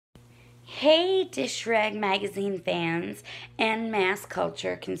Hey, Dish Rag Magazine fans and mass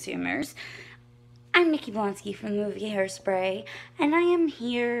culture consumers. I'm Nikki Blonsky from the movie Hairspray, and I am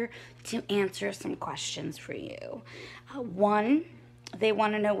here to answer some questions for you. One, they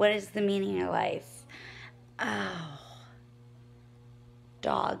want to know what is the meaning of life. Oh,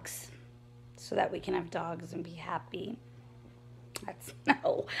 dogs. So that we can have dogs and be happy.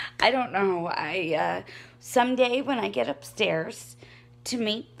 No, I don't know. Someday when I get upstairs to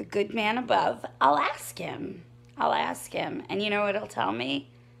meet the good man above, I'll ask him. And you know what he'll tell me?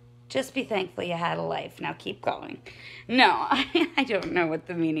 Just be thankful you had a life. Now keep going. No, I don't know what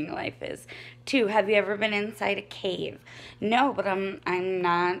the meaning of life is. Two, have you ever been inside a cave? No, but I'm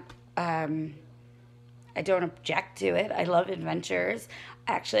not, I don't object to it. I love adventures.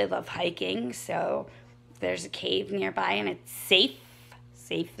 Actually, I love hiking, so if there's a cave nearby and it's safe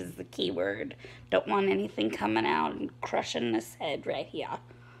is the key word. Don't want anything coming out and crushing this head right here.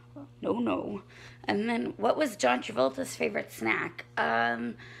 No. And then, what was John Travolta's favorite snack?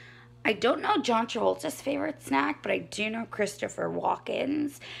 I don't know John Travolta's favorite snack, but I do know Christopher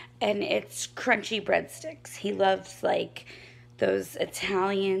Walken's, and it's crunchy breadsticks. He loves, like, those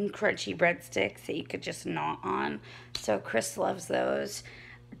Italian crunchy breadsticks that you could just gnaw on. So Chris loves those.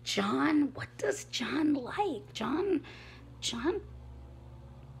 John, what does John like? John,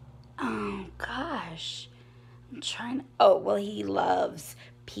 oh gosh. Well, he loves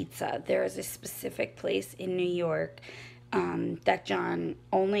pizza. There is a specific place in New York that John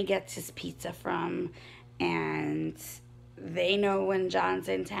only gets his pizza from, and they know when John's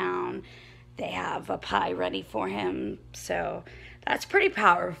in town. They have a pie ready for him, so that's pretty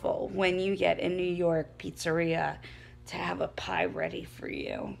powerful when you get a New York pizzeria to have a pie ready for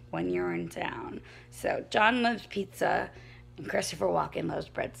you when you're in town. So John loves pizza, and Christopher Walken loves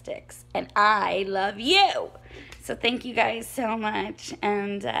breadsticks, and I love you. So thank you guys so much,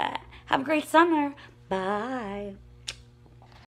 and have a great summer. Bye.